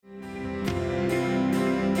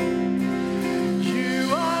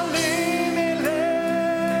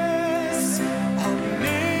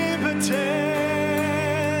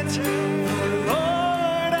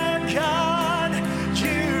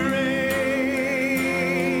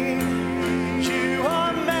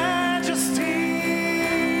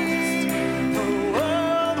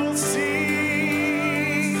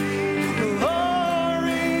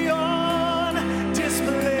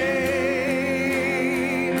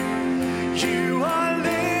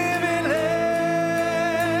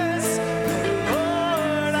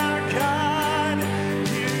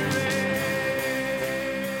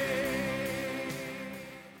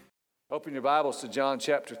your Bibles to John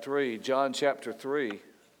chapter 3. John chapter 3.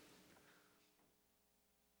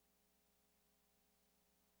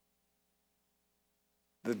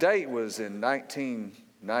 The date was in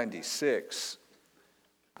 1996.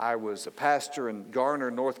 I was a pastor in Garner,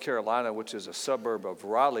 North Carolina, which is a suburb of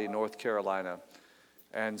Raleigh, North Carolina.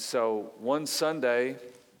 And so one Sunday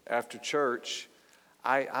after church,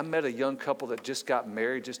 I met a young couple that just got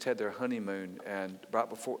married, just had their honeymoon, and right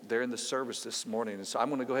before, they're in the service this morning. And so I'm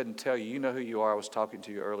going to go ahead and tell you, you know who you are, I was talking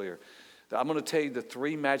to you earlier. I'm going to tell you the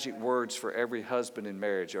 3 magic words for every husband in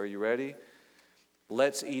marriage. Are you ready?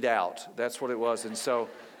 Let's eat out. That's what it was. And so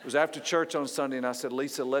it was after church on Sunday, and I said,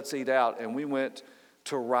 Lisa, let's eat out. And we went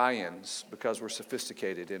to Ryan's because we're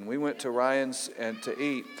sophisticated. And we went to Ryan's and to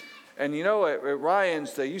eat. And you know, at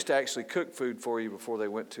Ryan's, they used to actually cook food for you before they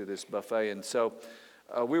went to this buffet. And so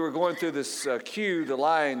we were going through this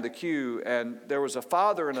queue, and there was a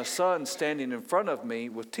father and a son standing in front of me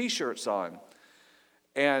with T-shirts on.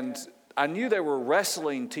 And I knew they were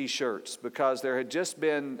wrestling T-shirts because there had just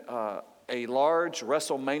been a large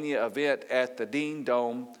WrestleMania event at the Dean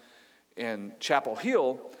Dome in Chapel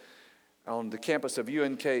Hill on the campus of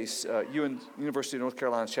University of North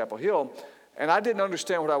Carolina's Chapel Hill. And I didn't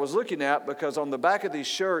understand what I was looking at because on the back of these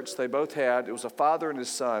shirts they both had, it was a father and his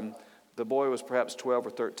son. The boy was perhaps 12 or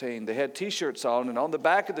 13. They had T-shirts on, and on the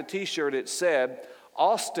back of the T-shirt it said,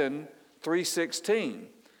 Austin 3:16.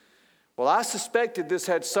 Well, I suspected this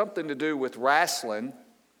had something to do with wrestling.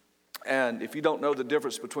 And if you don't know the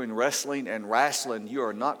difference between wrestling and wrestling, you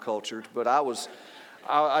are not cultured. But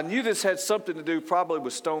I knew this had something to do probably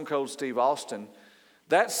with Stone Cold Steve Austin.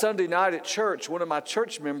 That Sunday night at church, one of my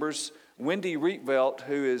church members, Wendy Rietveld,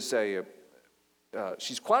 who is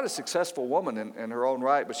she's quite a successful woman in her own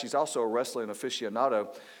right, but she's also a wrestling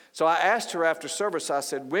aficionado. So I asked her after service, I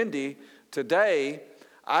said, Wendy, today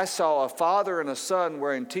I saw a father and a son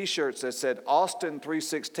wearing T-shirts that said Austin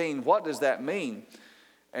 3:16. What does that mean?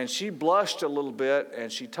 And she blushed a little bit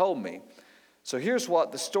and she told me. So here's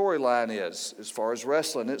what the storyline is as far as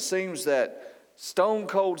wrestling. It seems that Stone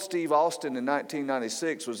Cold Steve Austin in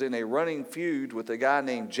 1996 was in a running feud with a guy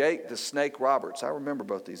named Jake the Snake Roberts. I remember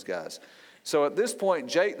both these guys. So at this point,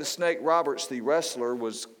 Jake the Snake Roberts, the wrestler,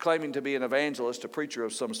 was claiming to be an evangelist, a preacher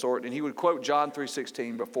of some sort, and he would quote John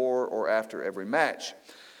 3:16 before or after every match.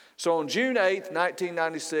 So on June 8th,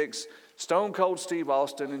 1996, Stone Cold Steve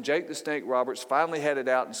Austin and Jake the Snake Roberts finally had it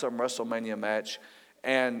out in some WrestleMania match,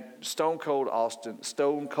 and Stone Cold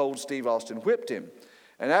Steve Austin whipped him.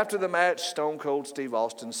 And after the match, Stone Cold Steve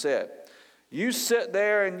Austin said, you sit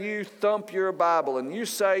there and you thump your Bible and you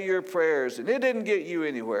say your prayers and it didn't get you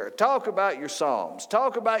anywhere. Talk about your Psalms.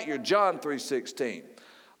 Talk about your John 3:16.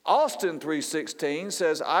 Austin 3:16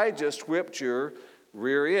 says, I just whipped your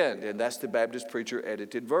rear end. And that's the Baptist Preacher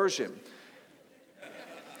edited version.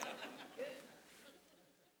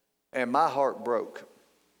 And my heart broke.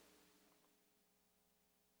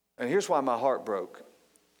 And here's why my heart broke.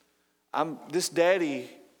 This daddy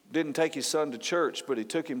didn't take his son to church, but he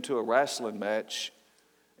took him to a wrestling match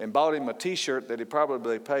and bought him a T-shirt that he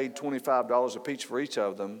probably paid $25 a piece for each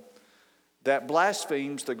of them that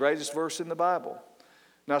blasphemes the greatest verse in the Bible.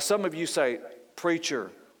 Now, some of you say,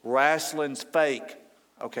 preacher, wrestling's fake.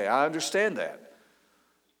 Okay, I understand that.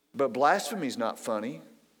 But blasphemy's not funny.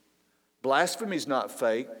 Blasphemy's not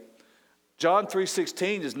fake. John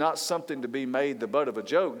 3:16 is not something to be made the butt of a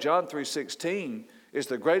joke. John 3:16 is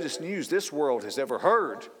the greatest news this world has ever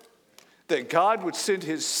heard. That God would send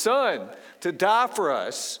his son to die for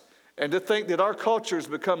us, and to think that our culture has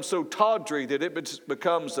become so tawdry that it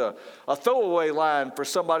becomes a throwaway line for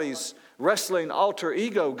somebody's wrestling alter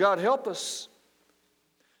ego. God help us.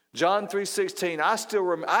 John 3:16,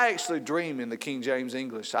 I actually dream in the King James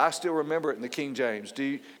English. I still remember it in the King James.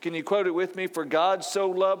 Can you quote it with me? For God so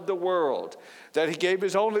loved the world that he gave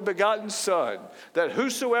his only begotten Son, that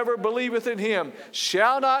whosoever believeth in him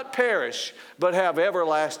shall not perish, but have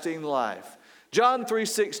everlasting life. John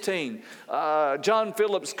 3:16, John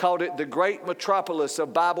Phillips called it the great metropolis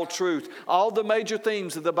of Bible truth. All the major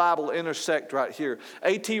themes of the Bible intersect right here.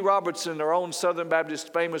 A.T. Robertson, our own Southern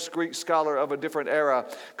Baptist famous Greek scholar of a different era,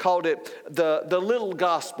 called it the little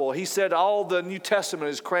gospel. He said all the New Testament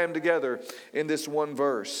is crammed together in this one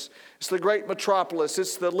verse. It's the great metropolis.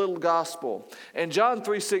 It's the little gospel. And John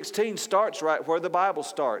 3:16 starts right where the Bible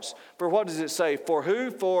starts. For what does it say? For who?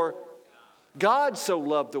 For God so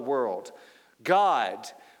loved the world. God.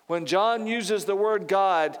 When John uses the word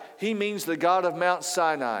God, he means the God of Mount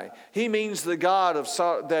Sinai. He means the God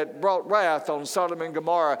that brought wrath on Sodom and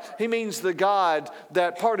Gomorrah. He means the God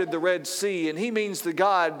that parted the Red Sea. And he means the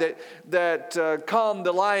God that calmed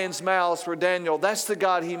the lion's mouths for Daniel. That's the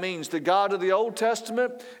God he means. The God of the Old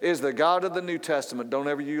Testament is the God of the New Testament. Don't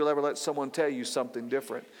ever let someone tell you something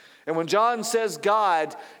different. And when John says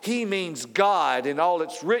God, he means God in all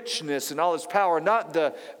its richness and all its power, not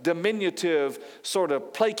the diminutive, sort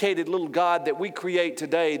of placated little God that we create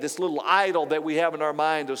today, this little idol that we have in our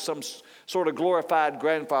mind of some sort of glorified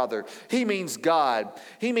grandfather. He means God.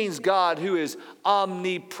 He means God who is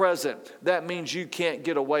omnipresent. That means you can't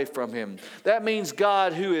get away from him. That means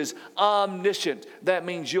God who is omniscient. That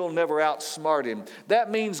means you'll never outsmart him.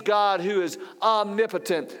 That means God who is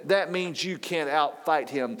omnipotent. That means you can't outfight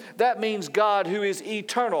him. That means God who is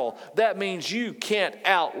eternal. That means you can't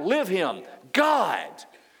outlive him. God.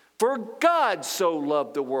 For God so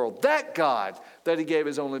loved the world, that God, that he gave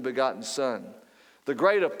his only begotten Son. The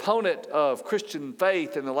great opponent of Christian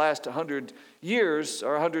faith in the last 100 years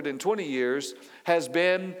or 120 years has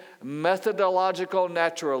been methodological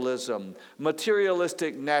naturalism,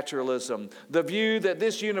 materialistic naturalism, the view that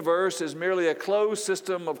this universe is merely a closed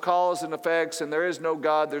system of cause and effects and there is no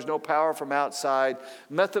God, there's no power from outside,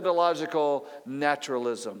 methodological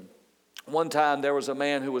naturalism. One time there was a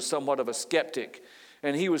man who was somewhat of a skeptic,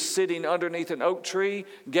 and he was sitting underneath an oak tree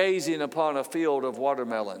gazing upon a field of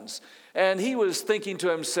watermelons. And he was thinking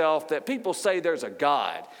to himself that people say there's a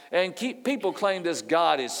God. And people claim this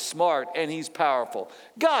God is smart and he's powerful.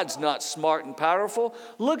 God's not smart and powerful.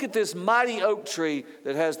 Look at this mighty oak tree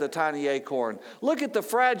that has the tiny acorn. Look at the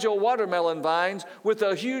fragile watermelon vines with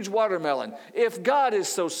a huge watermelon. If God is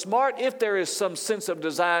so smart, if there is some sense of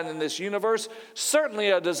design in this universe, certainly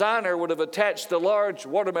a designer would have attached the large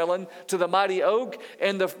watermelon to the mighty oak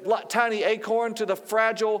and the tiny acorn to the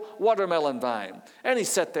fragile watermelon vine. And he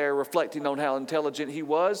sat there reflecting on how intelligent he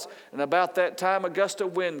was. And about that time, a gust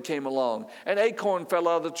of wind came along. An acorn fell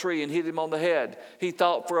out of the tree and hit him on the head. He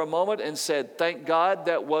thought for a moment and said, "Thank God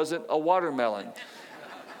that wasn't a watermelon."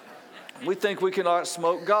 We think we can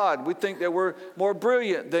outsmoke God. We think that we're more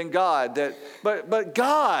brilliant than God. But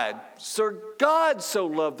God, Sir, God so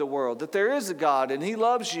loved the world that there is a God and he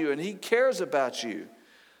loves you and he cares about you.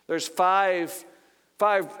 There's five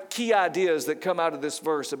key ideas that come out of this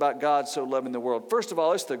verse about God so loving the world. First of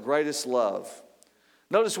all, it's the greatest love.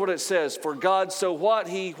 Notice what it says. For God so what?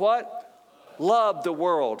 He what? Loved the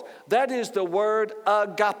world. That is the word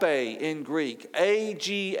agape in Greek.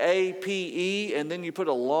 A-G-A-P-E, and then you put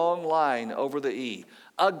a long line over the E.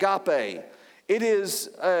 Agape. It is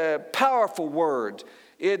a powerful word.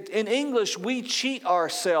 In English, we cheat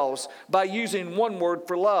ourselves by using one word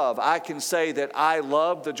for love. I can say that I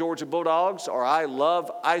love the Georgia Bulldogs, or I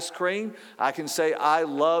love ice cream. I can say I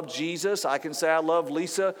love Jesus. I can say I love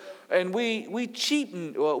Lisa. And we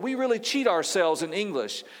really cheat ourselves in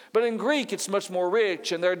English. But in Greek, it's much more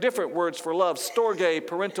rich, and there are different words for love. Storge,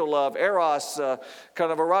 parental love. Eros,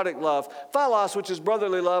 kind of erotic love. Philos, which is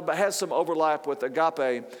brotherly love, but has some overlap with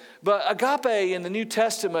agape. But agape in the New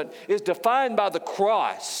Testament is defined by the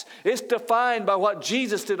cross. It's defined by what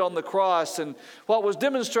Jesus did on the cross and what was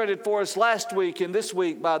demonstrated for us last week and this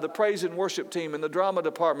week by the praise and worship team in the drama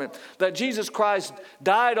department, that Jesus Christ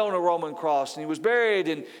died on a Roman cross and he was buried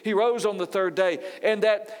and he rose on the third day, and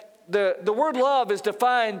that the word love is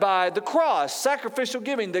defined by the cross, sacrificial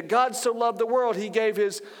giving, that God so loved the world he gave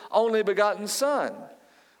his only begotten Son.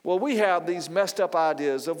 Well, we have these messed up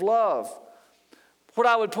ideas of love. What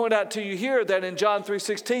I would point out to you here, that in John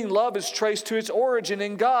 3:16, love is traced to its origin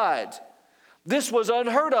in God. This was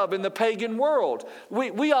unheard of in the pagan world.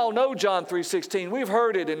 We all know John 3:16. We've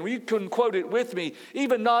heard it and you can quote it with me.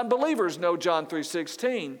 Even non-believers know John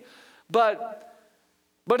 3:16. But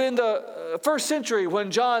in the first century,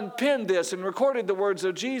 when John penned this and recorded the words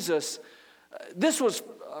of Jesus, this was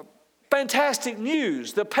fantastic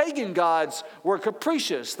news. The pagan gods were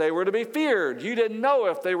capricious. They were to be feared. You didn't know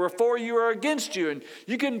if they were for you or against you, and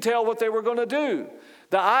you couldn't tell what they were going to do.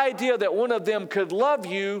 The idea that one of them could love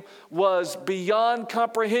you was beyond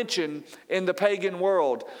comprehension in the pagan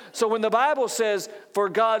world. So when the Bible says, for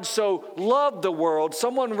God so loved the world,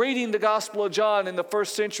 someone reading the Gospel of John in the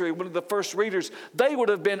first century, one of the first readers, they would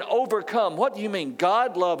have been overcome. What do you mean?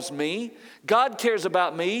 God loves me. God cares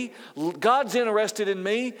about me. God's interested in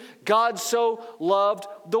me. God so loved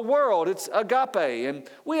the world. It's agape. And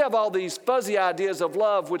we have all these fuzzy ideas of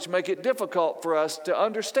love which make it difficult for us to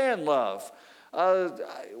understand love.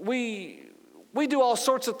 We do all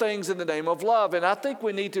sorts of things in the name of love, and I think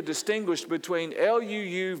we need to distinguish between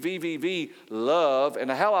L-U-U-V-V-V, love, and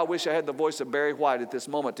how I wish I had the voice of Barry White at this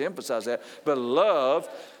moment to emphasize that, but love,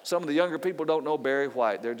 some of the younger people don't know Barry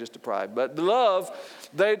White, they're just deprived, but love,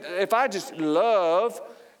 if I just love,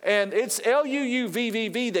 and it's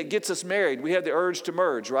L-U-U-V-V-V that gets us married. We have the urge to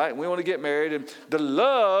merge, right? And we want to get married, and the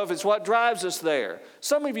love is what drives us there.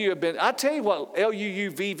 Some of you have been, I tell you what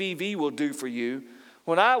L-U-U-V-V-V will do for you.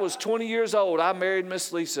 When I was 20 years old, I married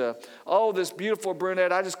Miss Lisa. Oh, this beautiful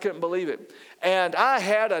brunette, I just couldn't believe it. And I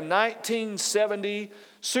had a 1970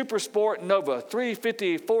 Super Sport Nova,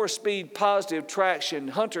 350 4-speed positive traction,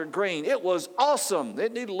 Hunter Green. It was awesome.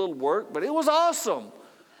 It needed a little work, but it was awesome.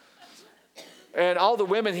 And all the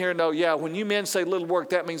women here know, yeah, when you men say little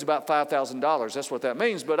work, that means about $5,000. That's what that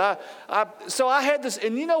means. But so I had this,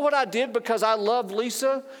 and you know what I did because I loved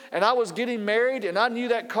Lisa and I was getting married and I knew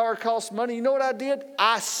that car cost money. You know what I did?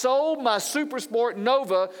 I sold my Super Sport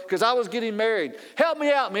Nova because I was getting married. Help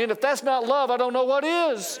me out, man. If that's not love, I don't know what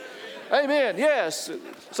is. Amen. Yes.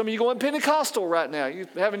 Some of you going Pentecostal right now. You're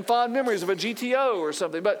having fond memories of a GTO or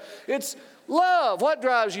something. But it's love. What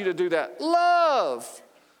drives you to do that? Love.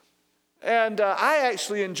 And I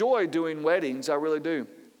actually enjoy doing weddings. I really do.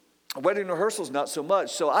 Wedding rehearsals, not so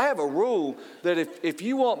much. So I have a rule that if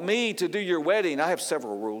you want me to do your wedding, I have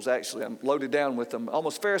several rules, actually. I'm loaded down with them,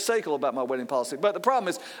 almost pharisaical about my wedding policy. But the problem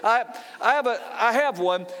is I have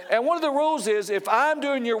one. And one of the rules is if I'm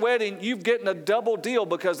doing your wedding, you've getting a double deal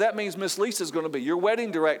because that means Miss Lisa's going to be your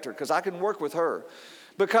wedding director because I can work with her.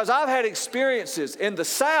 Because I've had experiences in the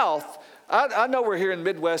South. I know we're here in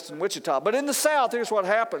Midwest and Wichita, but in the South, here's what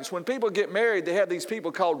happens. When people get married, they have these people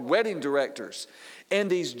called wedding directors. And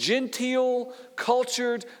these genteel,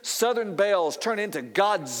 cultured Southern belles turn into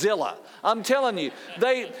Godzilla. I'm telling you,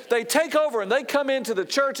 they take over and they come into the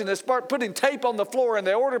church and they start putting tape on the floor and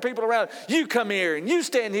they order people around. You come here and you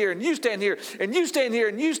stand here and you stand here and you stand here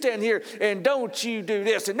and you stand here and don't you do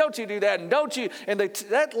this and don't you do that and don't you. And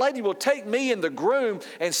that lady will take me and the groom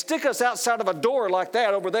and stick us outside of a door like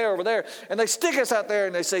that over there. And they stick us out there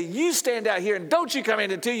and they say, you stand out here and don't you come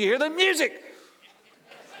in until you hear the music.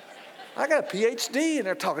 I got a PhD, and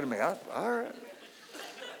they're talking to me. All right.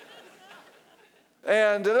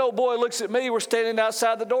 And the old boy looks at me. We're standing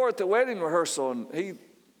outside the door at the wedding rehearsal, and he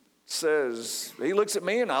looks at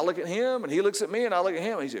me, and I look at him, and he looks at me, and I look at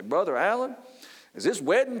him. And he said, Brother Allen, is this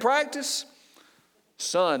wedding practice?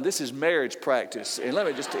 Son, this is marriage practice. And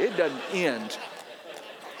it doesn't end.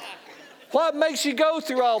 What makes you go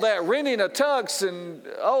through all that, renting a tux and,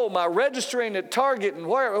 my registering at Target and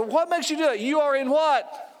where? What makes you do that? You are in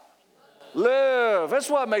what? Love. That's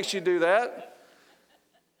what makes you do that.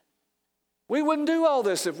 We wouldn't do all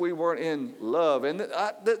this if we weren't in love. And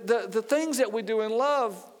the things that we do in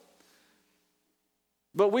love,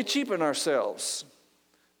 but we cheapen ourselves.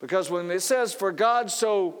 Because when it says, for God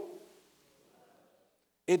so,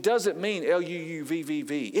 it doesn't mean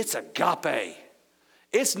L-U-U-V-V-V. It's agape.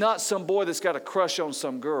 It's not some boy that's got a crush on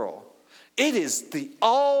some girl. It is the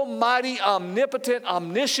almighty, omnipotent,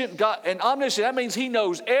 omniscient God. And omniscient, that means he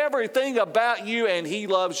knows everything about you and he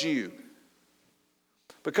loves you.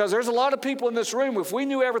 Because there's a lot of people in this room, if we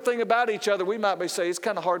knew everything about each other, we might say, it's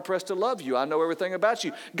kind of hard pressed to love you. I know everything about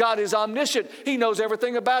you. God is omniscient. He knows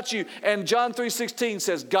everything about you. And John 3:16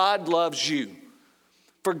 says, God loves you.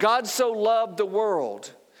 For God so loved the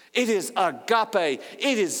world. It is agape.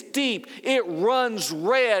 It is deep. It runs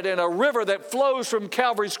red in a river that flows from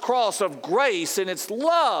Calvary's cross of grace, and it's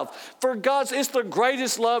love. It's the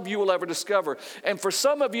greatest love you will ever discover. And for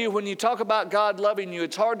some of you, when you talk about God loving you,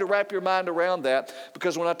 it's hard to wrap your mind around that,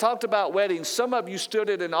 because when I talked about weddings, some of you stood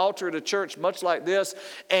at an altar at a church much like this,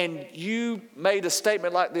 and you made a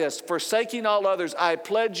statement like this: forsaking all others, I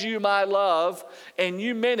pledge you my love, and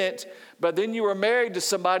you meant it, but then you were married to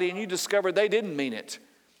somebody and you discovered they didn't mean it.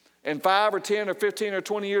 And 5 or 10 or 15 or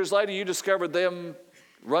 20 years later, you discovered them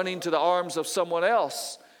running to the arms of someone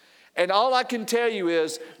else. And all I can tell you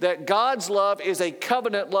is that God's love is a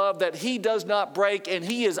covenant love that he does not break, and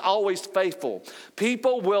he is always faithful.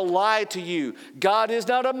 People will lie to you. God is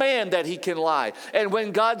not a man that he can lie. And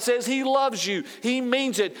when God says he loves you, he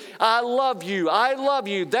means it. I love you. I love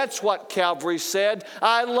you. That's what Calvary said.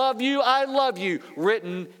 I love you,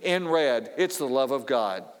 written in red. It's the love of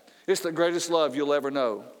God. It's the greatest love you'll ever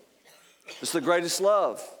know. It's the greatest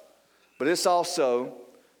love, but it's also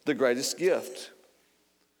the greatest gift.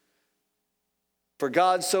 For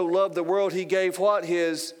God so loved the world, he gave what?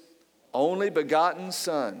 His only begotten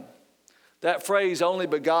Son, That phrase, only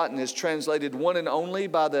begotten, is translated one and only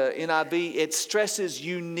by the NIV. It stresses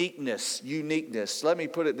uniqueness. Let me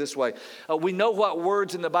put it this way. We know what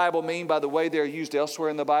words in the Bible mean by the way they're used elsewhere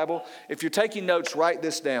in the Bible. If you're taking notes, write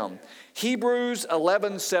this down. Hebrews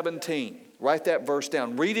 11:17. Write that verse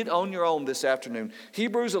down. Read it on your own this afternoon.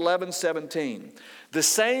 Hebrews 11:17. The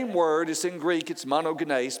same word, it's in Greek, it's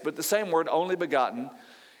monogenes, but the same word, only begotten,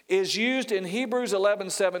 is used in Hebrews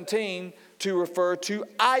 11:17 to refer to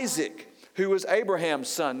Isaac, who was Abraham's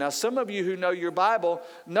son. Now, some of you who know your Bible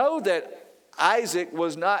know that Isaac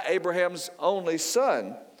was not Abraham's only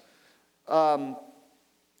son.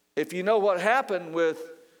 If you know what happened with,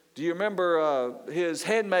 do you remember his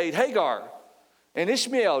handmaid Hagar and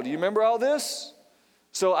Ishmael? Do you remember all this?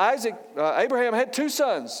 So Abraham had two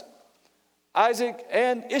sons, Isaac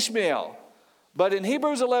and Ishmael. But in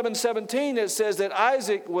Hebrews 11:17, it says that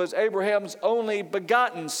Isaac was Abraham's only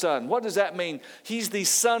begotten son. What does that mean? He's the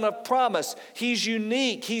son of promise. He's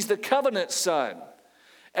unique. He's the covenant son.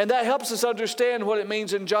 And that helps us understand what it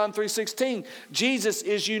means in John 3:16. Jesus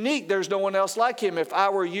is unique. There's no one else like him. If I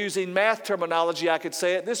were using math terminology, I could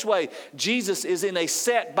say it this way. Jesus is in a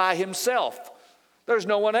set by himself. There's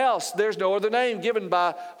no one else. There's no other name given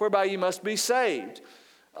whereby you must be saved.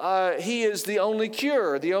 He is the only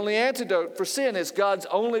cure, the only antidote for sin. Is God's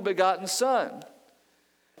only begotten son.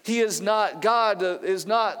 God is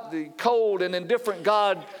not the cold and indifferent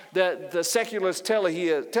God that the secularists tell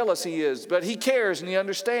us he is, but he cares and he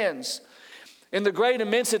understands. In the great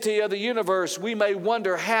immensity of the universe, we may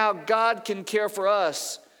wonder how God can care for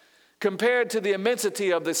us compared to the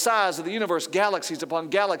immensity of the size of the universe, galaxies upon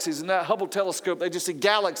galaxies. In that Hubble telescope, they just see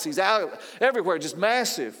galaxies out everywhere, just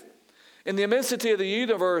massive. In the immensity of the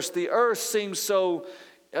universe, the earth seems so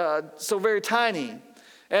very tiny.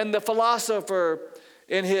 And the philosopher,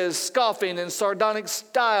 in his scoffing and sardonic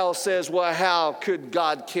style, says, well, how could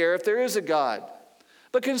God care if there is a God?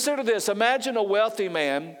 But consider this. Imagine a wealthy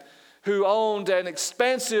man who owned an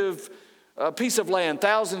expansive piece of land,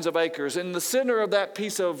 thousands of acres. In the center of that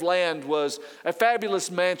piece of land was a fabulous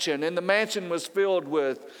mansion, and the mansion was filled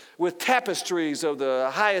with tapestries of the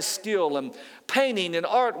highest skill and painting and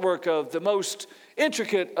artwork of the most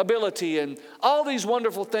intricate ability and all these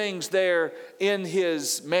wonderful things there in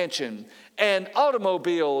his mansion, and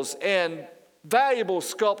automobiles and valuable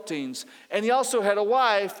sculptings. And he also had a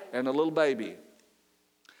wife and a little baby.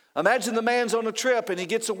 Imagine the man's on a trip and he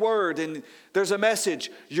gets a word and there's a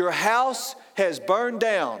message. Your house has burned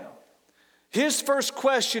down. His first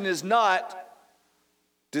question is not,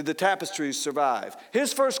 did the tapestries survive?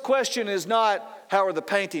 His first question is not, how are the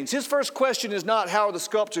paintings? His first question is not, how are the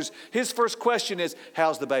sculptures? His first question is,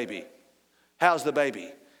 how's the baby? How's the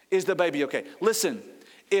baby? Is the baby okay? Listen,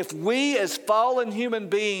 if we as fallen human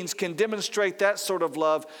beings can demonstrate that sort of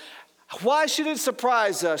love, why should it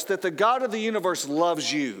surprise us that the God of the universe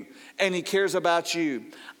loves you and he cares about you?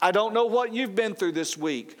 I don't know what you've been through this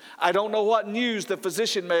week. I don't know what news the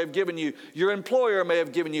physician may have given you, your employer may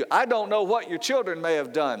have given you. I don't know what your children may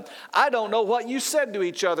have done. I don't know what you said to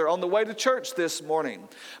each other on the way to church this morning.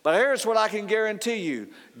 But here's what I can guarantee you.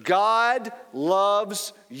 God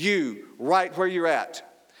loves you right where you're at.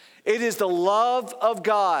 It is the love of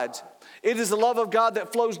God. It is the love of God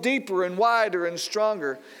that flows deeper and wider and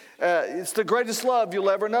stronger. It's the greatest love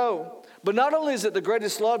you'll ever know. But not only is it the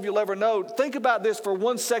greatest love you'll ever know, think about this for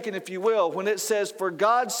 1 second, if you will, when it says, for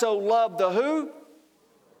God so loved the who?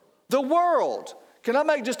 The world. Can I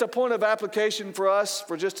make just a point of application for us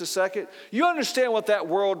for just a second? You understand what that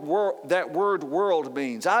word world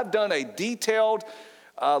means. I've done a detailed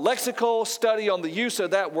lexical study on the use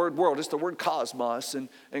of that word world. It's the word cosmos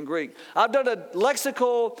in Greek. I've done a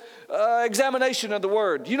lexical examination of the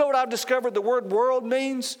word. You know what I've discovered the word world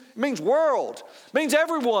means? It means world. It means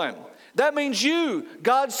everyone. That means you.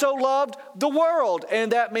 God so loved the world.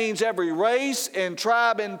 And that means every race and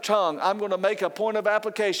tribe and tongue. I'm going to make a point of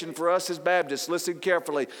application for us as Baptists. Listen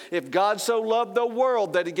carefully. If God so loved the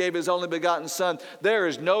world that he gave his only begotten son, there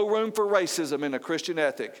is no room for racism in a Christian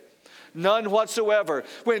ethic. None whatsoever.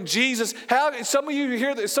 When Jesus, some of you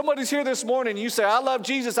hear this, somebody's here this morning, you say, I love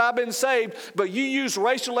Jesus, I've been saved, but you use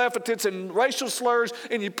racial epithets and racial slurs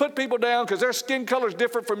and you put people down because their skin color is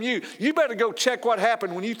different from you. You better go check what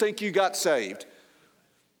happened when you think you got saved.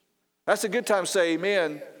 That's a good time to say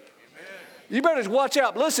amen. You better watch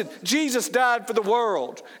out. Listen, Jesus died for the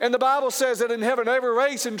world. And the Bible says that in heaven, every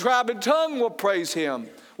race and tribe and tongue will praise him.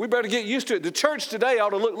 We better get used to it. The church today ought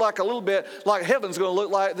to look like a little bit like heaven's going to look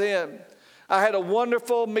like then. I had a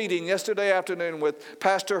wonderful meeting yesterday afternoon with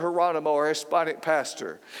Pastor Geronimo, our Hispanic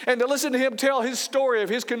pastor. And to listen to him tell his story of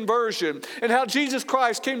his conversion and how Jesus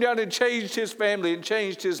Christ came down and changed his family and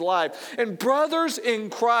changed his life. And brothers in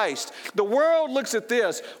Christ, the world looks at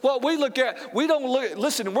this. What we look at, we don't look,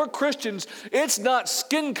 listen, we're Christians. It's not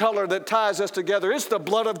skin color that ties us together. It's the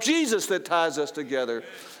blood of Jesus that ties us together.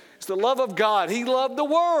 It's the love of God. He loved the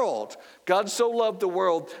world. God so loved the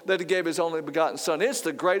world that he gave his only begotten Son. It's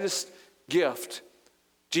the greatest gift,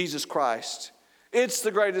 Jesus Christ. It's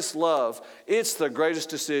the greatest love. It's the greatest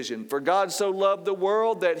decision. For God so loved the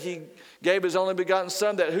world that he gave his only begotten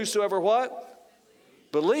Son, that whosoever what?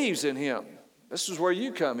 Believes in him. This is where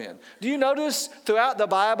you come in. Do you notice throughout the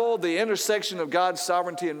Bible the intersection of God's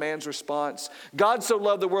sovereignty and man's response? God so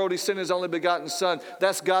loved the world, he sent his only begotten Son.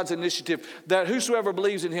 That's God's initiative. That whosoever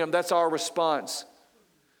believes in him, that's our response.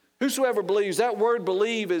 Whosoever believes, that word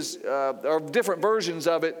believe is, or different versions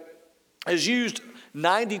of it, is used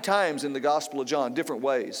 90 times in the Gospel of John, different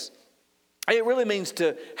ways. It really means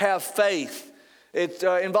to have faith. It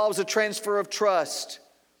involves a transfer of trust.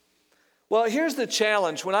 Well, here's the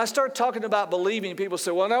challenge. When I start talking about believing, people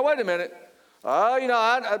say, well, now, wait a minute. I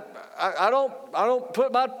don't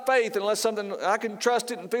put my faith unless something, I can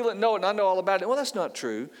trust it and feel it and know it, and I know all about it. Well, that's not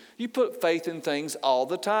true. You put faith in things all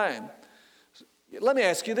the time. Let me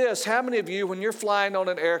ask you this. How many of you, when you're flying on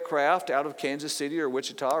an aircraft out of Kansas City or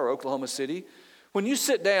Wichita or Oklahoma City, when you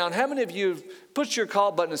sit down, how many of you put your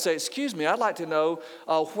call button and say, excuse me, I'd like to know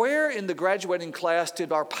where in the graduating class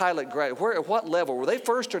did our pilot graduate? At what level? Were they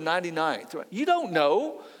first or 99th? You don't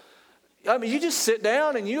know. I mean, you just sit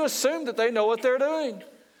down and you assume that they know what they're doing.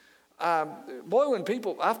 When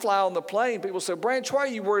I fly on the plane, people say, Branch, why are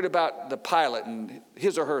you worried about the pilot and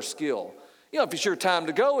his or her skill? If it's your time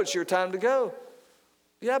to go, it's your time to go.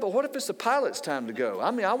 Yeah, but what if it's the pilot's time to go?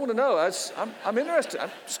 I mean, I want to know. I'm interested.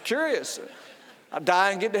 I'm just curious. I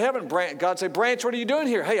die and get to heaven. God say, Branch, what are you doing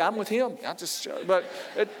here? Hey, I'm with him.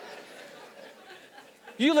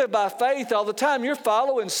 You live by faith all the time. You're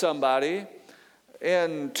following somebody.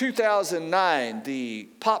 In 2009, the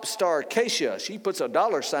pop star Keisha, she puts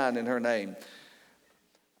a $sign in her name.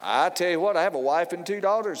 I tell you what, I have a wife and 2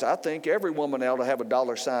 daughters. I think every woman ought to have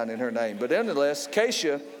a $sign in her name. But nonetheless,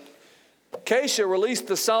 Keisha released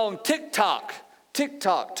the song TikTok,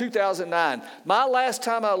 2009. My last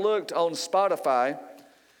time I looked on Spotify,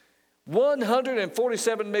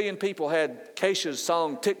 147 million people had Keisha's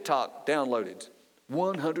song TikTok downloaded.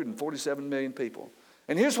 147 million people.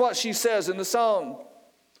 And here's what she says in the song.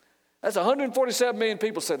 That's 147 million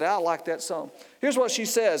people said, I like that song. Here's what she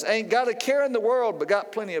says. Ain't got a care in the world, but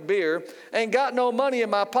got plenty of beer. Ain't got no money in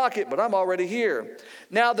my pocket, but I'm already here.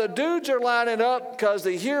 Now the dudes are lining up because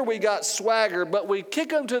they hear we got swagger, but we kick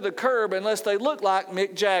them to the curb unless they look like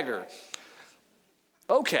Mick Jagger.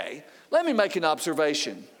 Okay, let me make an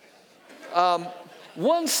observation.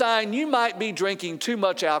 One sign you might be drinking too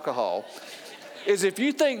much alcohol is if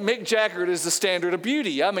you think Mick Jagger is the standard of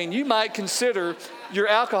beauty. I mean, you might consider your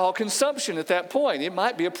alcohol consumption at that point. It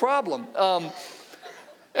might be a problem.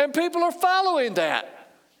 And people are following that.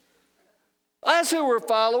 That's who we're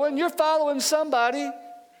following. You're following somebody.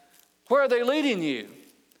 Where are they leading you?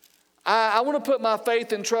 I want to put my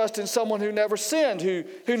faith and trust in someone who never sinned, who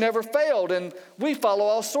never failed. And we follow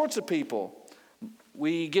all sorts of people.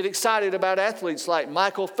 We get excited about athletes like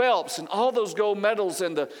Michael Phelps and all those gold medals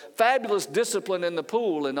and the fabulous discipline in the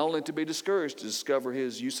pool, and only to be discouraged to discover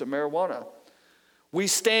his use of marijuana. We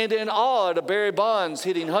stand in awe at a Barry Bonds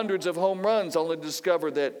hitting hundreds of home runs, only to discover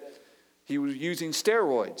that he was using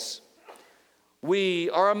steroids. We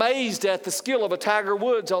are amazed at the skill of a Tiger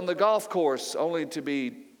Woods on the golf course, only to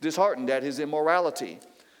be disheartened at his immorality.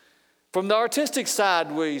 From the artistic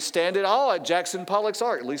side, we stand in awe at Jackson Pollock's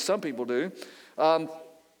art, at least some people do.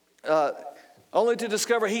 Only to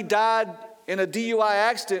discover he died in a DUI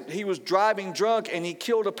accident. He was driving drunk and he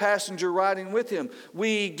killed a passenger riding with him.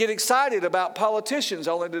 We get excited about politicians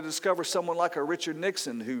only to discover someone like a Richard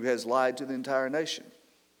Nixon who has lied to the entire nation.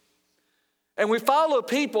 And we follow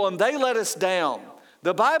people and they let us down.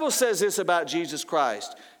 The Bible says this about Jesus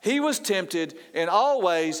Christ. He was tempted in all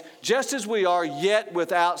ways, just as we are, yet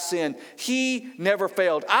without sin. He never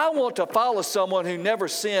failed. I want to follow someone who never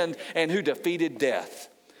sinned and who defeated death.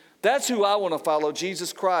 That's who I want to follow,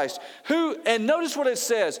 Jesus Christ. And notice what it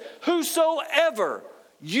says, whosoever,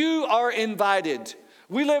 you are invited.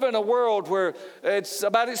 We live in a world where it's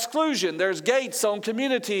about exclusion. There's gates on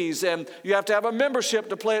communities, and you have to have a membership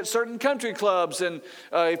to play at certain country clubs. And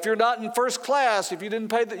if you're not in first class, if you didn't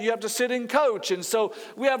pay that, you have to sit in coach. And so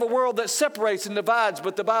we have a world that separates and divides,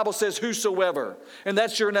 but the Bible says whosoever. And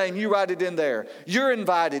that's your name. You write it in there. You're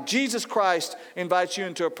invited. Jesus Christ invites you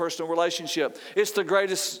into a personal relationship. It's the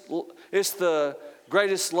greatest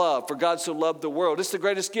love, for God so loved the world. It's the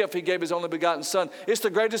greatest gift. He gave his only begotten Son. It's the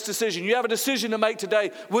greatest decision. You have a decision to make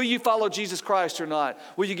today. Will you follow Jesus Christ or not?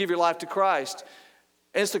 Will you give your life to Christ?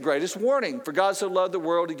 And it's the greatest warning. For God so loved the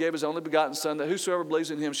world, he gave his only begotten Son, that whosoever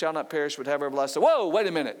believes in him shall not perish but have everlasting. Whoa, wait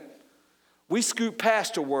a minute. We scoot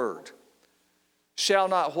past a word. Shall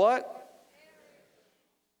not what?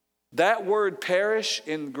 That word perish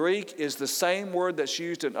in Greek is the same word that's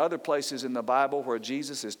used in other places in the Bible where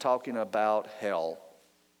Jesus is talking about hell.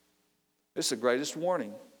 It's the greatest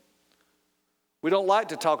warning. We don't like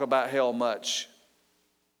to talk about hell much.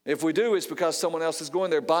 If we do, it's because someone else is going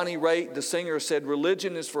there. Bonnie Raitt, the singer, said,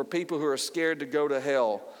 religion is for people who are scared to go to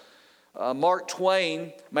hell. Mark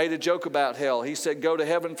Twain made a joke about hell. He said, go to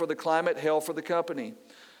heaven for the climate, hell for the company.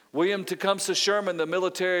 William Tecumseh Sherman, the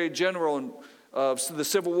military general the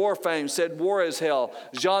Civil War fame, said war is hell.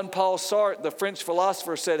 Jean-Paul Sartre, the French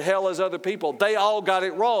philosopher, said hell is other people. They all got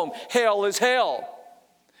it wrong. Hell is hell.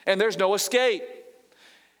 And there's no escape.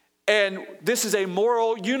 And this is a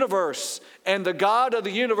moral universe. And the God of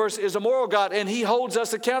the universe is a moral God. And he holds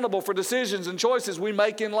us accountable for decisions and choices we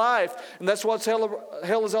make in life. And that's what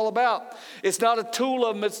hell is all about. It's not a tool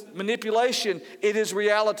of manipulation. It is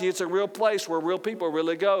reality. It's a real place where real people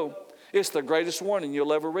really go. It's the greatest warning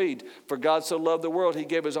you'll ever read. For God so loved the world, he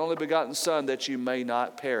gave his only begotten Son that you may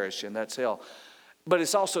not perish. And that's hell. But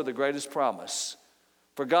it's also the greatest promise.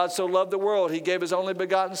 For God so loved the world, he gave his only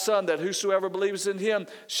begotten Son, that whosoever believes in him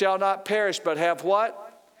shall not perish, but have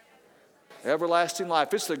what? Everlasting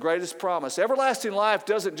life. It's the greatest promise. Everlasting life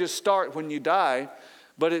doesn't just start when you die,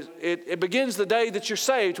 but it begins the day that you're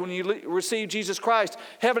saved. When you receive Jesus Christ,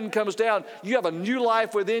 heaven comes down. You have a new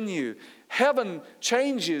life within you. Heaven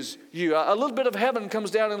changes you. A little bit of heaven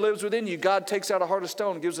comes down and lives within you. God takes out a heart of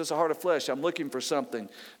stone and gives us a heart of flesh. I'm looking for something.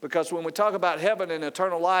 Because when we talk about heaven and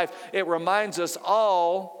eternal life, it reminds us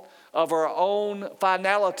all of our own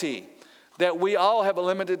finality. That we all have a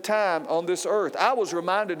limited time on this earth. I was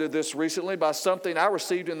reminded of this recently by something I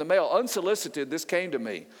received in the mail. Unsolicited, this came to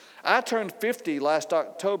me. I turned 50 last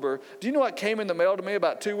October. Do you know what came in the mail to me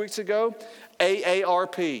about 2 weeks ago?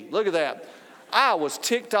 AARP. Look at that. I was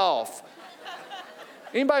ticked off.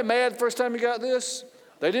 Anybody mad the first time you got this?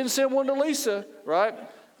 They didn't send one to Lisa, right?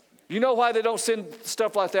 You know why they don't send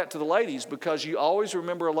stuff like that to the ladies? Because you always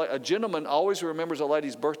remember, a gentleman always remembers a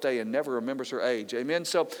lady's birthday and never remembers her age. Amen?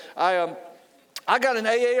 So I got an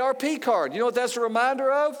AARP card. You know what that's a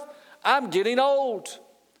reminder of? I'm getting old.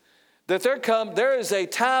 That there is a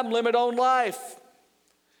time limit on life.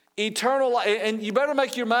 Eternal life. And you better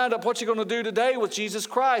make your mind up what you're going to do today with Jesus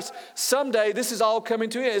Christ. Someday this is all coming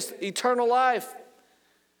to an end. It's eternal life.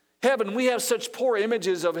 Heaven, we have such poor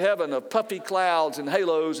images of heaven, of puffy clouds and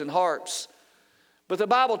halos and harps. But the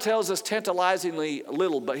Bible tells us tantalizingly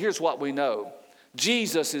little, but here's what we know.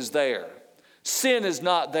 Jesus is there. Sin is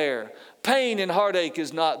not there. Pain and heartache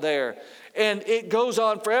is not there. And it goes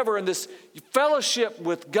on forever in this fellowship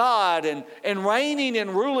with God and reigning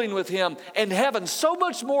and ruling with him and heaven. So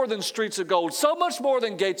much more than streets of gold. So much more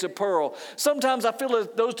than gates of pearl. Sometimes I feel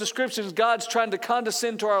that those descriptions, God's trying to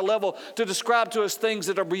condescend to our level to describe to us things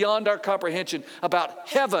that are beyond our comprehension about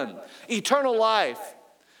heaven, eternal life.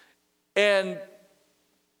 And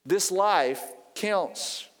this life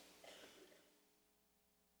counts.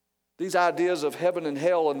 These ideas of heaven and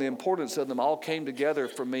hell and the importance of them all came together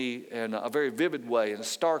for me in a very vivid way, in a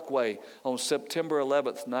stark way, on September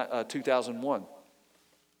 11th, 2001.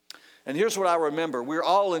 And here's what I remember. We were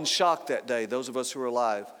all in shock that day, those of us who were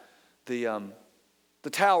alive. The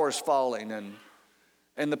towers falling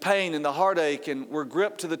and the pain and the heartache, and we're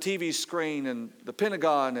gripped to the TV screen and the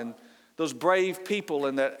Pentagon and those brave people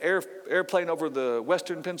and that airplane over the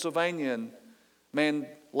western Pennsylvania, and man,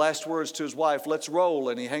 last words to his wife, let's roll,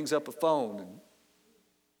 and he hangs up a phone. And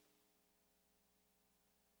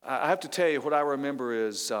I have to tell you, what I remember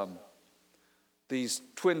is these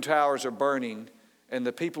twin towers are burning, and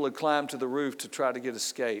the people had climbed to the roof to try to get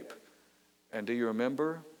escape. And do you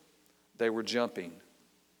remember? They were jumping.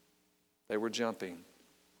 They were jumping.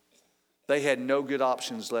 They had no good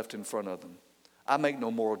options left in front of them. I make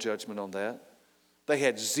no moral judgment on that. They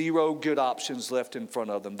had zero good options left in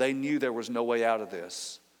front of them. They knew there was no way out of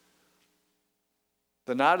this.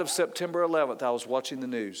 The night of September 11th, I was watching the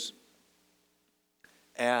news.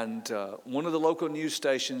 And one of the local news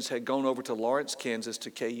stations had gone over to Lawrence, Kansas,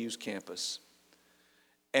 to KU's campus.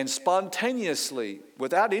 And spontaneously,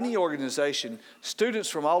 without any organization, students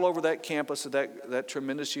from all over that campus of that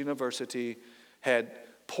tremendous university had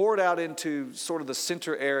poured out into sort of the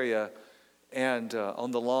center area and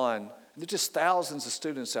on the lawn. There's just thousands of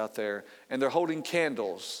students out there, and they're holding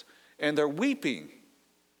candles, and they're weeping.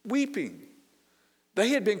 They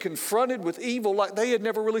had been confronted with evil like they had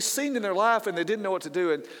never really seen in their life, and they didn't know what to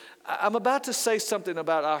do. And I'm about to say something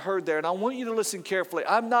about I heard there, and I want you to listen carefully.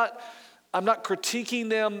 I'm not critiquing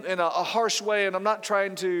them in a harsh way, and I'm not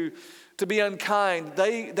trying to be unkind.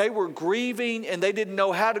 They were grieving, and they didn't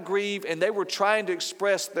know how to grieve, and they were trying to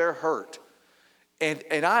express their hurt.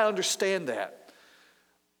 And I understand that.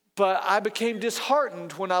 But I became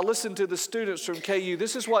disheartened when I listened to the students from KU.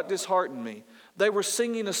 This is what disheartened me. They were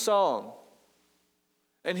singing a song.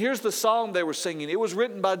 And here's the song they were singing. It was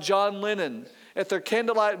written by John Lennon. At their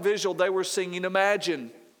candlelight vigil, they were singing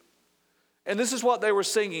Imagine. And this is what they were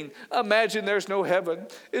singing. Imagine there's no heaven.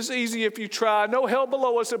 It's easy if you try. No hell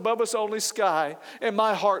below us, above us only sky. And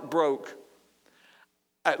my heart broke.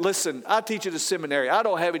 Listen, I teach at a seminary. I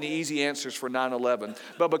don't have any easy answers for 9/11.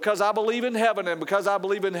 But because I believe in heaven and because I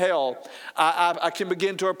believe in hell, I can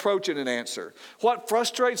begin to approach it and answer. What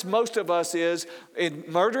frustrates most of us is in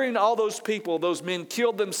murdering all those people, those men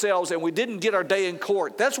killed themselves and we didn't get our day in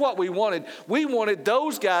court. That's what we wanted. We wanted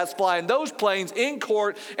those guys flying those planes in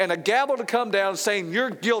court and a gavel to come down saying,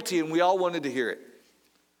 you're guilty, and we all wanted to hear it.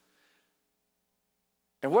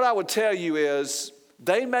 And what I would tell you is,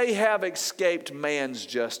 they may have escaped man's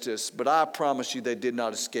justice, but I promise you they did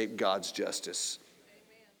not escape God's justice.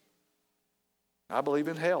 Amen. I believe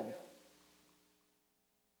in hell.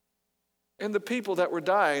 And the people that were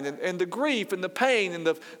dying, and the grief and the pain and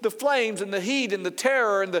the flames and the heat and the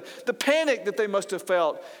terror and the panic that they must have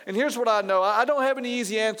felt. And here's what I know. I don't have any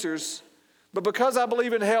easy answers. But because I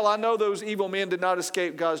believe in hell, I know those evil men did not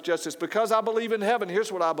escape God's justice. Because I believe in heaven,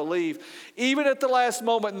 here's what I believe. Even at the last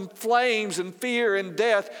moment, in flames and fear and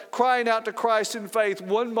death, crying out to Christ in faith,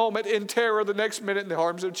 one moment in terror, the next minute in the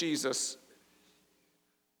arms of Jesus.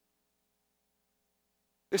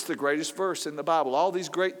 It's the greatest verse in the Bible. All these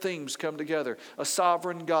great themes come together. A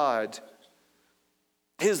sovereign God,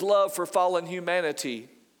 His love for fallen humanity,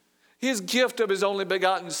 His gift of His only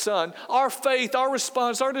begotten Son, our faith, our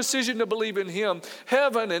response, our decision to believe in Him,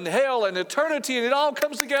 heaven and hell and eternity, and it all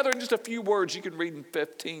comes together in just a few words you can read in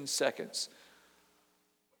 15 seconds.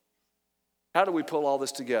 How do we pull all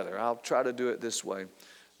this together? I'll try to do it this way.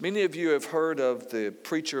 Many of you have heard of the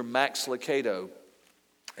preacher Max Lucado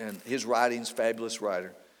and his writings, fabulous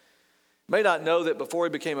writer. You may not know that before he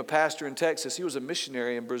became a pastor in Texas, he was a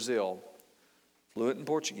missionary in Brazil, fluent in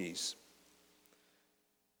Portuguese.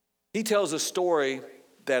 He tells a story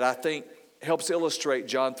that I think helps illustrate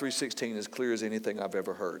John 3:16 as clear as anything I've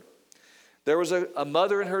ever heard. There was a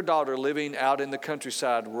mother and her daughter living out in the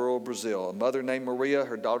countryside, rural Brazil. A mother named Maria,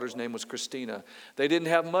 her daughter's name was Christina. They didn't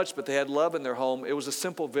have much, but they had love in their home. It was a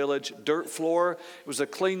simple village, dirt floor. It was a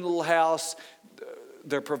clean little house.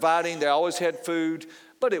 They're providing, they always had food,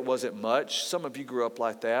 but it wasn't much. Some of you grew up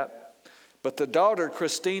like that. But the daughter,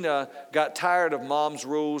 Christina, got tired of mom's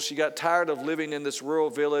rules. She got tired of living in this rural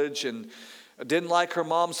village and didn't like her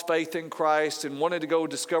mom's faith in Christ and wanted to go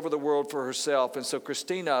discover the world for herself. And so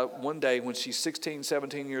Christina, one day when she's 16,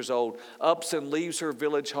 17 years old, ups and leaves her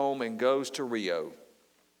village home and goes to Rio.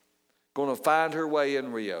 Going to find her way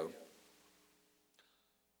in Rio.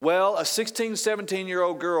 Well, a 16,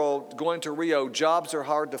 17-year-old girl going to Rio, jobs are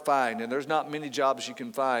hard to find, and there's not many jobs you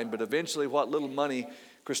can find, but eventually what little money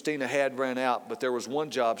Christina had ran out, but there was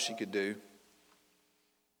one job she could do.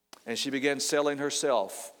 And she began selling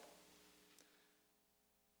herself.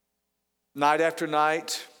 Night after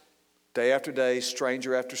night, day after day,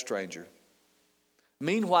 stranger after stranger.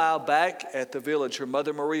 Meanwhile, back at the village, her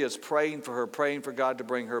mother Maria is praying for her, praying for God to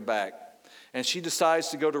bring her back. And she decides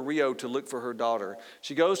to go to Rio to look for her daughter.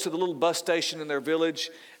 She goes to the little bus station in their village.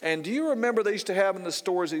 And do you remember they used to have in the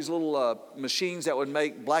stores these little machines that would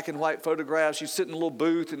make black and white photographs? You sit in a little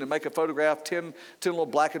booth and to make a photograph, 10 little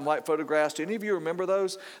black and white photographs. Do any of you remember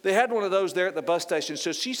those? They had one of those there at the bus station.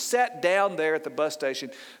 So she sat down there at the bus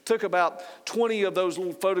station, took about 20 of those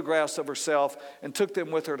little photographs of herself and took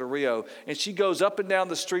them with her to Rio. And she goes up and down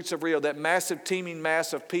the streets of Rio, that massive teeming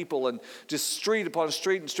mass of people, and just street upon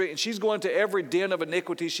street and street. And she's going to every den of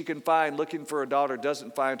iniquity she can find, looking for her daughter,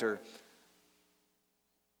 doesn't find her.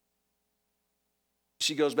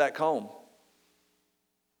 She goes back home.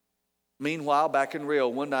 Meanwhile, back in Rio,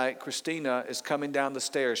 one night, Christina is coming down the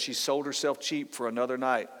stairs. She sold herself cheap for another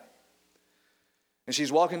night. And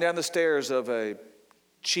she's walking down the stairs of a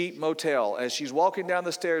cheap motel. As she's walking down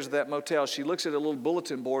the stairs of that motel, she looks at a little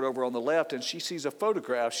bulletin board over on the left, and she sees a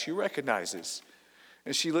photograph she recognizes.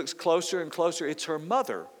 And she looks closer and closer. It's her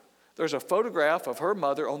mother. There's a photograph of her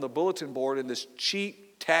mother on the bulletin board in this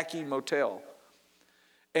cheap, tacky motel.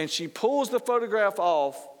 And she pulls the photograph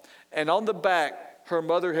off, and on the back, her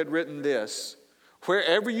mother had written this: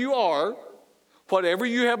 "Wherever you are, whatever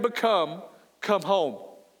you have become, come home.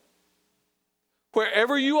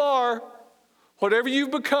 Wherever you are, whatever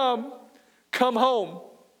you've become, come home."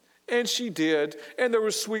 And she did. And there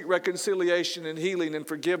was sweet reconciliation and healing and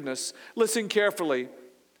forgiveness. Listen carefully.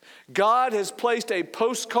 God has placed a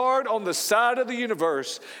postcard on the side of the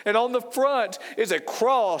universe, and on the front is a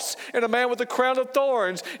cross and a man with a crown of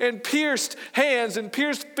thorns and pierced hands and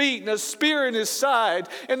pierced feet and a spear in his side.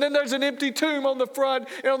 And then there's an empty tomb on the front,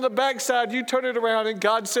 and on the back side you turn it around and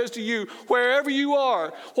God says to you, wherever you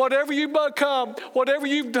are, whatever you become, whatever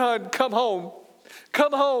you've done, come home.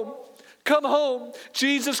 Come home. Come home.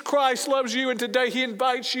 Jesus Christ loves you, and today He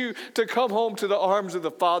invites you to come home to the arms of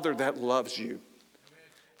the Father that loves you.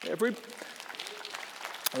 I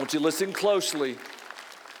want you to listen closely.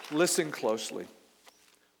 Listen closely.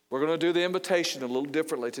 We're going to do the invitation a little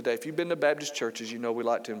differently today. If you've been to Baptist churches, you know we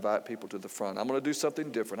like to invite people to the front. I'm going to do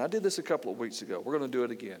something different. I did this a couple of weeks ago. We're going to do it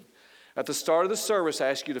again. At the start of the service, I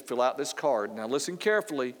ask you to fill out this card. Now listen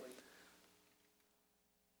carefully.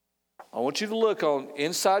 I want you to look on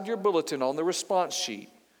inside your bulletin on the response sheet.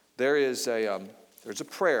 There's a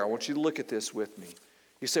prayer. I want you to look at this with me.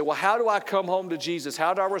 You say, well, how do I come home to Jesus?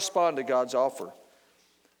 How do I respond to God's offer?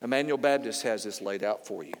 Immanuel Baptist has this laid out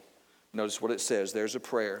for you. Notice what it says. There's a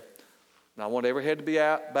prayer. Now I want every head to be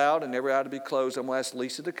bowed and every eye to be closed. I'm going to ask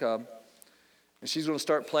Lisa to come. And she's going to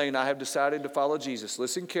start playing I Have Decided to Follow Jesus.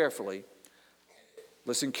 Listen carefully.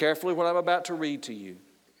 Listen carefully what I'm about to read to you.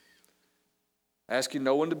 Asking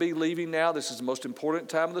no one to be leaving now. This is the most important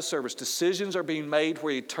time of the service. Decisions are being made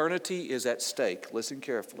where eternity is at stake. Listen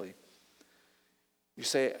carefully. You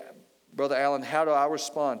say, Brother Allen, how do I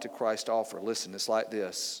respond to Christ's offer? Listen, it's like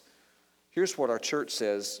this. Here's what our church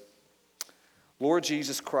says. Lord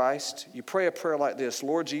Jesus Christ, you pray a prayer like this.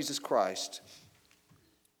 Lord Jesus Christ,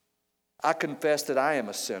 I confess that I am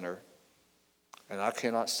a sinner and I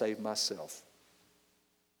cannot save myself.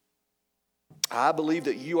 I believe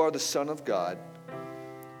that you are the Son of God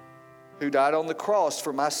who died on the cross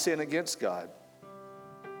for my sin against God.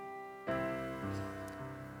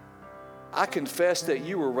 I confess that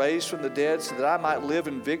you were raised from the dead so that I might live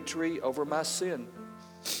in victory over my sin.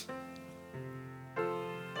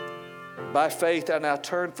 By faith, I now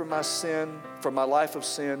turn from my sin, from my life of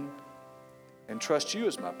sin, and trust you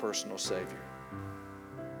as my personal Savior.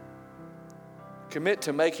 Commit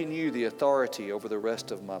to making you the authority over the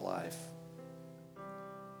rest of my life.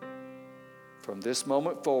 From this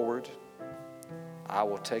moment forward, I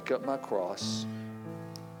will take up my cross,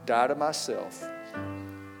 die to myself,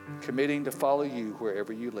 committing to follow you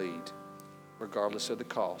wherever you lead, regardless of the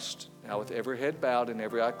cost. Now, with every head bowed and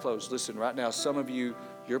every eye closed, listen, right now, some of you,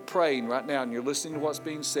 you're praying right now and you're listening to what's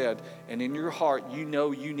being said, and in your heart, you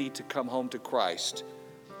know you need to come home to Christ.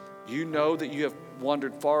 You know that you have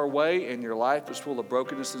wandered far away and your life is full of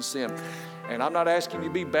brokenness and sin. And I'm not asking you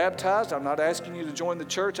to be baptized. I'm not asking you to join the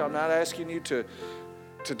church. I'm not asking you to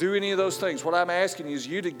do any of those things. What I'm asking you is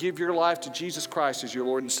you to give your life to Jesus Christ as your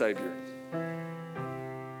Lord and Savior.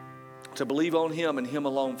 To believe on Him and Him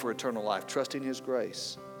alone for eternal life, trusting His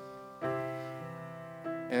grace.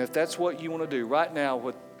 And if that's what you want to do right now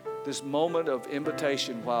with this moment of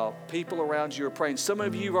invitation while people around you are praying, some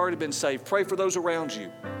of you have already been saved. Pray for those around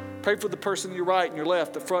you. Pray for the person to your right and your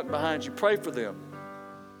left, the front and behind you. Pray for them.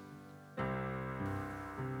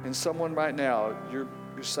 And someone right now, you're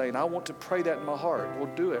saying, I want to pray that in my heart. Well,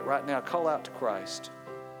 do it right now. Call out to Christ.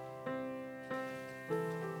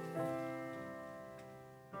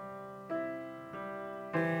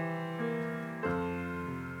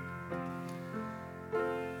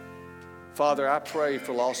 Father, I pray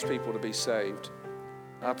for lost people to be saved.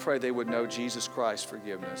 I pray they would know Jesus Christ's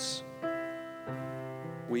forgiveness.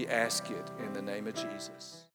 We ask it in the name of Jesus.